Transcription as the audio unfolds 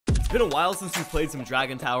been a while since we played some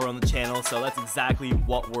Dragon Tower on the channel, so that's exactly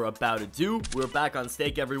what we're about to do. We're back on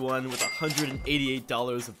Stake, everyone, with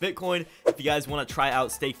 $188 of Bitcoin. If you guys want to try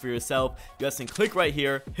out Stake for yourself, you guys can click right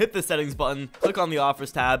here, hit the settings button, click on the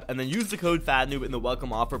offers tab, and then use the code FATNOOB in the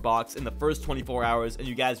welcome offer box in the first 24 hours, and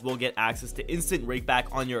you guys will get access to instant rake back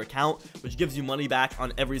on your account, which gives you money back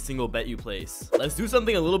on every single bet you place. Let's do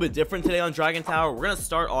something a little bit different today on Dragon Tower. We're going to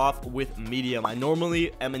start off with medium. I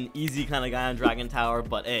normally am an easy kind of guy on Dragon Tower,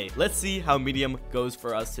 but hey, let's see how medium goes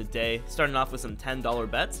for us today. Starting off with some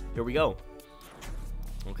 $10 bets. Here we go.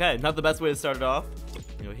 Okay, not the best way to start it off.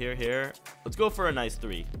 You know, here. Let's go for a nice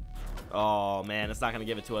 3. Oh man, it's not gonna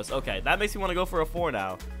give it to us. Okay, that makes me want to go for a 4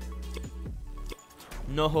 now.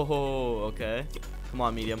 No, okay. Come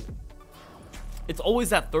on, medium. It's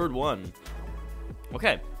always that third one.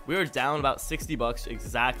 Okay, we are down about 60 bucks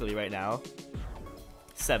exactly right now.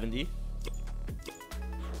 70.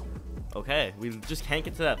 Okay, we just can't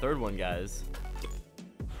get to that third one, guys.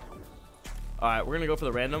 Alright, we're gonna go for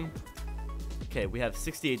the random. Okay, we have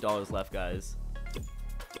 $68 left, guys.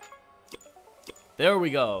 There we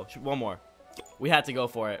go. One more. We had to go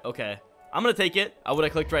for it. Okay, I'm gonna take it. I would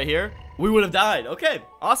have clicked right here. We would have died. Okay,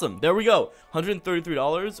 awesome. There we go.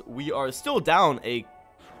 $133. We are still down a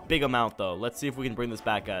big amount, though. Let's see if we can bring this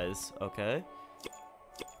back, guys. Okay.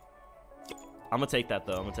 I'm gonna take that,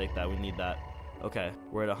 though. I'm gonna take that. We need that. Okay,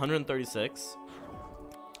 we're at 136.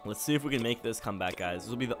 Let's see if we can make this comeback, guys. This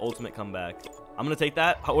will be the ultimate comeback. I'm gonna take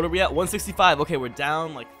that. What are we at? 165. Okay, we're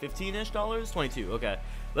down like 15-ish dollars. 22. Okay,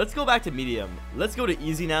 let's go back to medium. Let's go to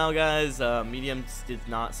easy now, guys. Medium did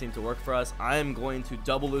not seem to work for us. I am going to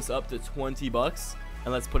double this up to 20 bucks,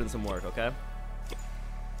 and let's put in some work. Okay.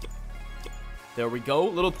 There we go.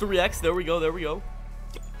 Little 3x. There we go. There we go.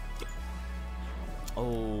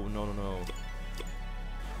 Oh no.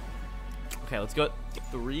 Okay, let's go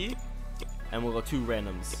 3, and we'll go 2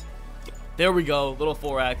 randoms. There we go, little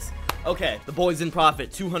 4x. Okay, the boys in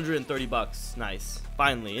profit, 230 bucks. Nice,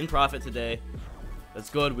 finally in profit today. That's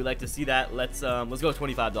good. We like to see that. Let's go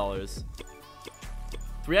 $25.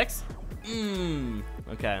 3x.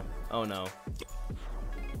 Okay. Oh no.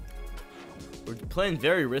 We're playing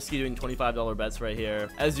very risky, doing $25 bets right here.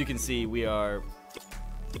 As you can see, we are.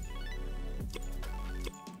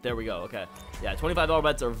 There we go. Okay. Yeah, $25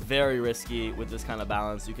 bets are very risky with this kind of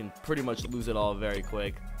balance. You can pretty much lose it all very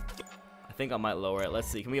quick. I think I might lower it. Let's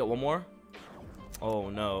see. Can we get one more?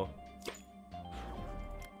 Oh, no.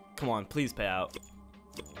 Come on. Please pay out.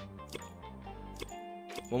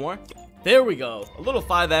 One more? There we go. A little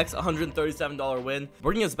 5x, $137 win.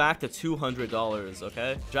 Bringing us back to $200,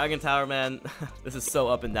 okay? Dragon Tower, man. This is so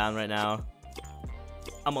up and down right now.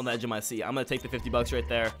 I'm on the edge of my seat. I'm going to take the 50 bucks right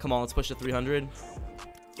there. Come on, let's push to 300.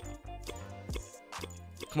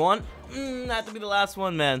 Come on. Had to be the last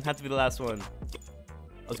one, man. Had to be the last one.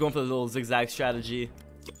 I was going for the little zigzag strategy.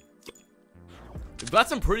 We've got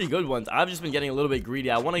some pretty good ones. I've just been getting a little bit greedy.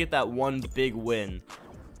 I want to get that one big win,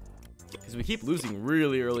 because we keep losing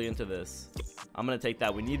really early into this. I'm going to take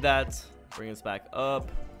that. We need that. Bring us back up.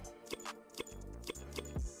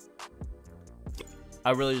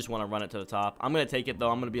 I really just want to run it to the top. I'm going to take it,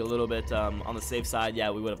 though. I'm going to be a little bit on the safe side. Yeah,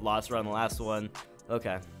 we would have lost around the last one.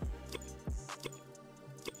 Okay.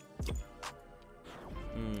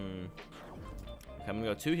 Okay, I'm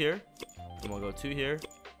gonna go 2 here, and we'll go 2 here,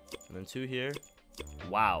 and then 2 here.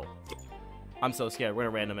 Wow, I'm so scared. We're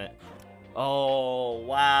gonna random it. Oh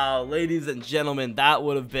wow, ladies and gentlemen, that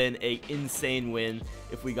would have been an insane win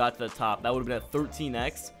if we got to the top. That would have been a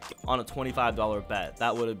 13x on a $25 bet.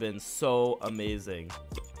 That would have been so amazing.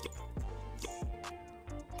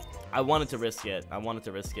 I wanted to risk it.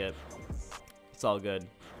 It's all good.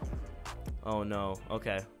 Oh no.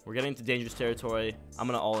 Okay, we're getting into dangerous territory. I'm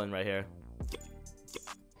gonna all in right here.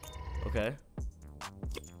 Okay.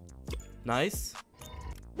 Nice.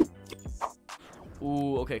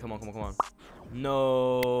 Ooh, okay, come on.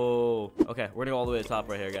 No. Okay, we're gonna go all the way to the top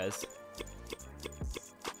right here, guys.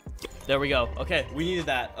 There we go. Okay, we needed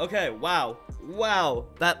that. Okay, wow.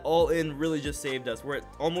 That all-in really just saved us. We're at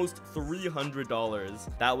almost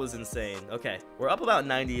 $300. That was insane. Okay, we're up about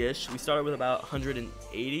 90-ish. We started with about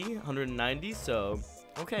 180, 190, so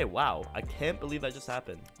okay, wow. I can't believe that just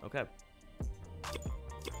happened. Okay.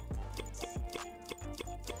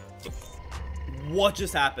 What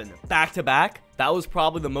just happened? Back to back? That was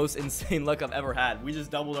probably the most insane luck I've ever had. We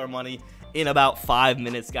just doubled our money in about 5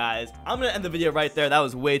 minutes, guys. I'm gonna end the video right there. That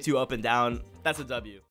was way too up and down. That's a W.